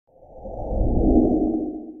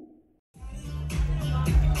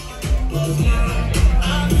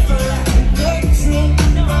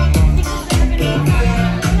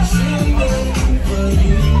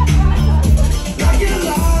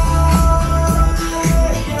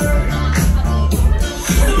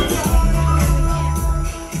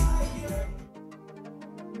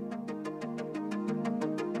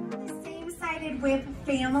With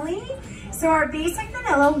family. So our basic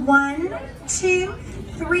vanilla, 1, 2,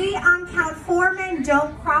 3 on count, 4 men,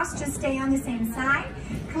 don't cross, just stay on the same side.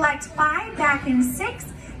 Collect 5, back in 6,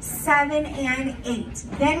 7, and 8.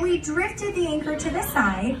 Then we drifted the anchor to the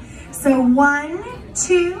side. So 1,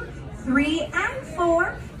 2, 3, and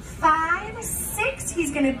 4, 5, 6.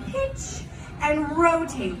 He's gonna pitch and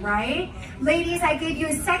rotate, right? Ladies, I gave you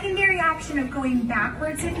a secondary option of going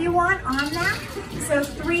backwards if you want on that. So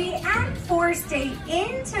 3 and 4 stay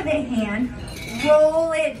into the hand,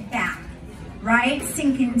 roll it back, right?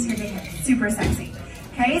 Sink into the hip, super sexy.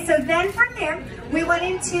 Okay, so then from there, we went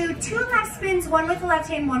into 2 left spins, 1 with the left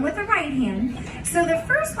hand, 1 with the right hand. So the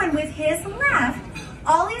first one with his left,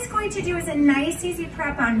 all he's going to do is a nice easy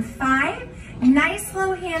prep on 5, nice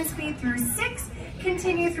slow hand speed through 6,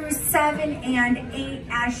 continue through 7 and 8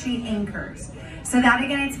 as she anchors. So that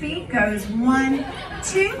again at speed goes 1,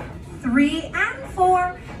 2, 3, and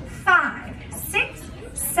 4, 5, 6,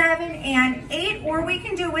 7, and 8, or we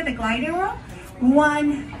can do it with a gliding roll.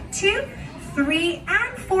 1, 2, 3,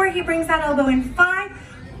 and 4. He brings that elbow in 5,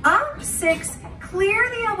 up 6, clear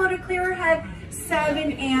the elbow to clear her head,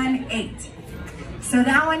 7 and 8. So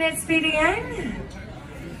that one at speed again.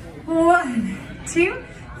 1, 2,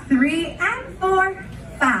 3, and 4,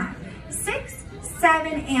 5, 6,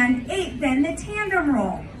 7, and 8. Then the tandem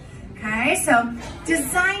roll. Okay, so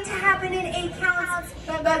designed to happen in 8 counts,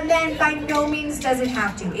 but then by no means does it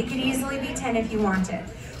have to. It could easily be 10 if you wanted.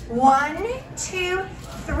 1, 2,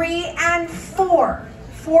 3, and 4.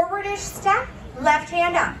 Forwardish step, left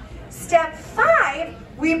hand up. Step 5,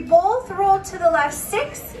 we both roll to the left.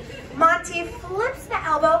 6, Monty flips the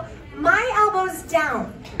elbow. My elbow's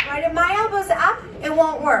down, right? If my elbow's up, it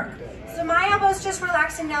won't work. So my elbow's just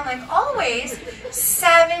relaxing down like always.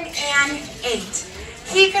 7 and 8.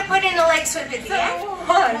 He could put in a leg sweep at the end.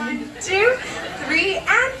 1, 2, 3,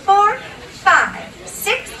 and 4, 5,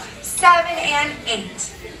 6, 7, and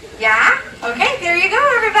 8. Yeah? Okay, there you go,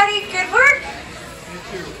 everybody. Good work.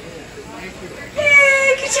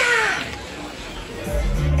 Yay, good job.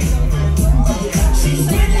 She's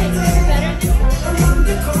waiting there.